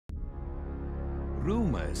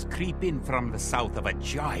Rumours creep in from the south of a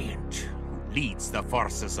giant who leads the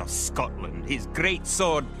forces of Scotland, his great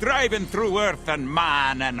sword driving through earth and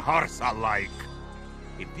man and horse alike.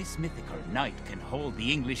 If this mythical knight can hold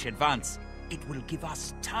the English advance, it will give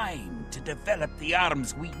us time to develop the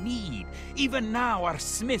arms we need. Even now, our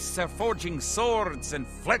smiths are forging swords and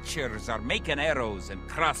fletchers are making arrows and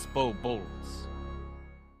crossbow bolts.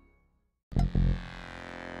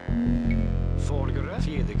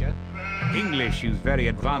 English use very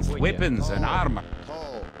advanced weapons and armor.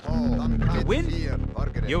 To win,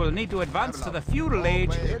 you will need to advance to the feudal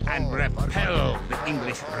age and repel the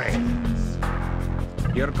English raids.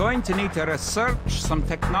 You're going to need to research some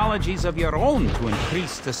technologies of your own to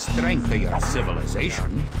increase the strength of your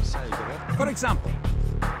civilization. For example,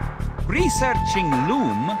 researching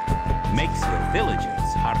loom makes your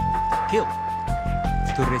villagers harder to kill.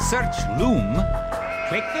 To research loom,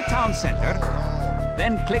 click the town center,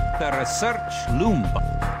 then click the Research Loom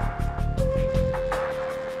button.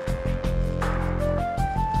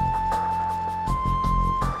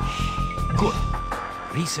 Good.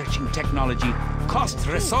 Researching technology costs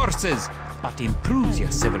resources, but improves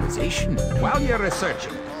your civilization. While you're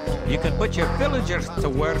researching, you can put your villagers to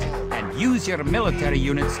work and use your military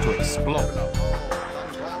units to explode.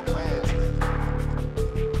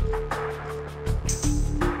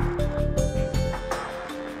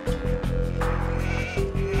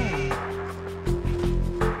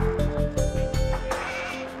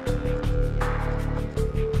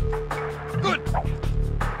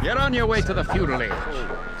 You're on your way to the feudal age.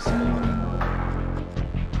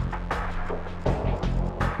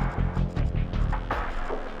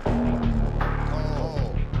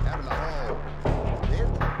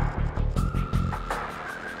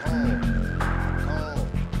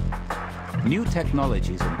 New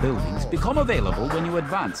technologies and buildings become available when you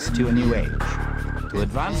advance to a new age. To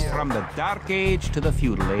advance from the Dark Age to the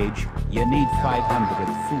feudal age, you need 500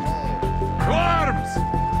 food. To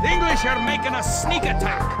arms! The English are making a sneak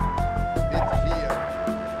attack!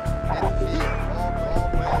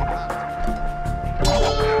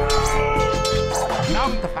 Now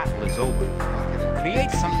that the battle is over, create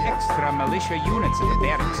some extra militia units in the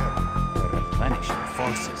barracks to replenish your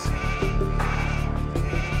forces.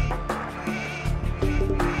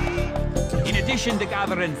 In addition to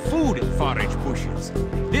gathering food in forage bushes,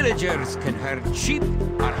 villagers can herd sheep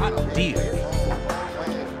or hunt deer.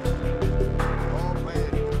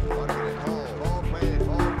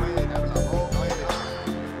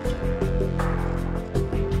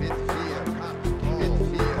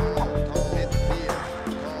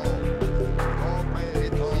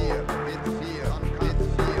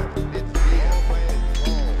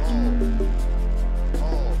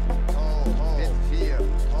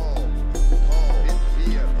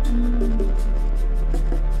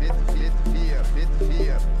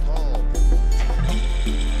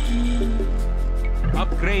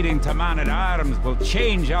 Upgrading to man-at-arms will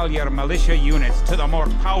change all your militia units to the more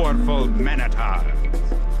powerful men-at-arms.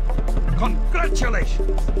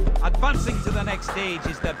 Congratulations! Advancing to the next stage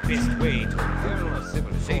is the best way to improve a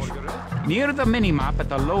civilization. Near the minimap at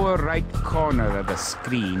the lower right corner of the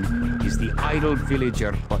screen is the idle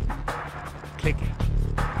villager button. Click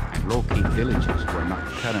it and locate villagers who are not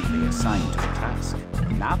currently assigned to a task.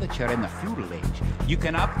 Now that you're in the feudal age, you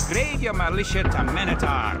can upgrade your militia to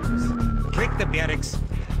men-at-arms. Click the barracks,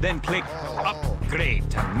 then click Upgrade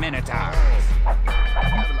to Men-at-Arms.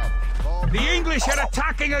 The English are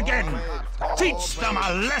attacking again! Teach them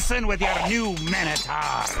a lesson with your new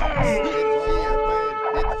Men-at-Arms!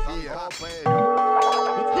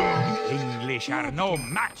 English are no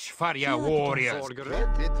match for your warriors!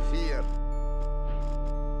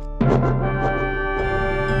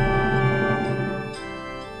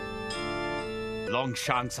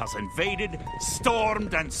 Longshanks has invaded,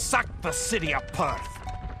 stormed, and sacked the city of Perth.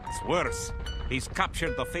 It's worse. He's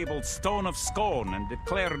captured the fabled Stone of Scone and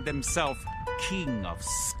declared himself King of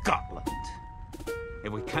Scotland.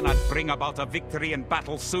 If we cannot bring about a victory in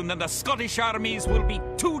battle soon, then the Scottish armies will be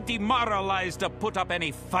too demoralized to put up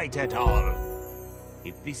any fight at all.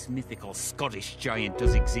 If this mythical Scottish giant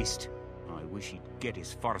does exist, I wish he'd get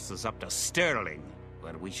his forces up to Stirling,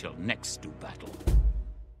 where we shall next do battle.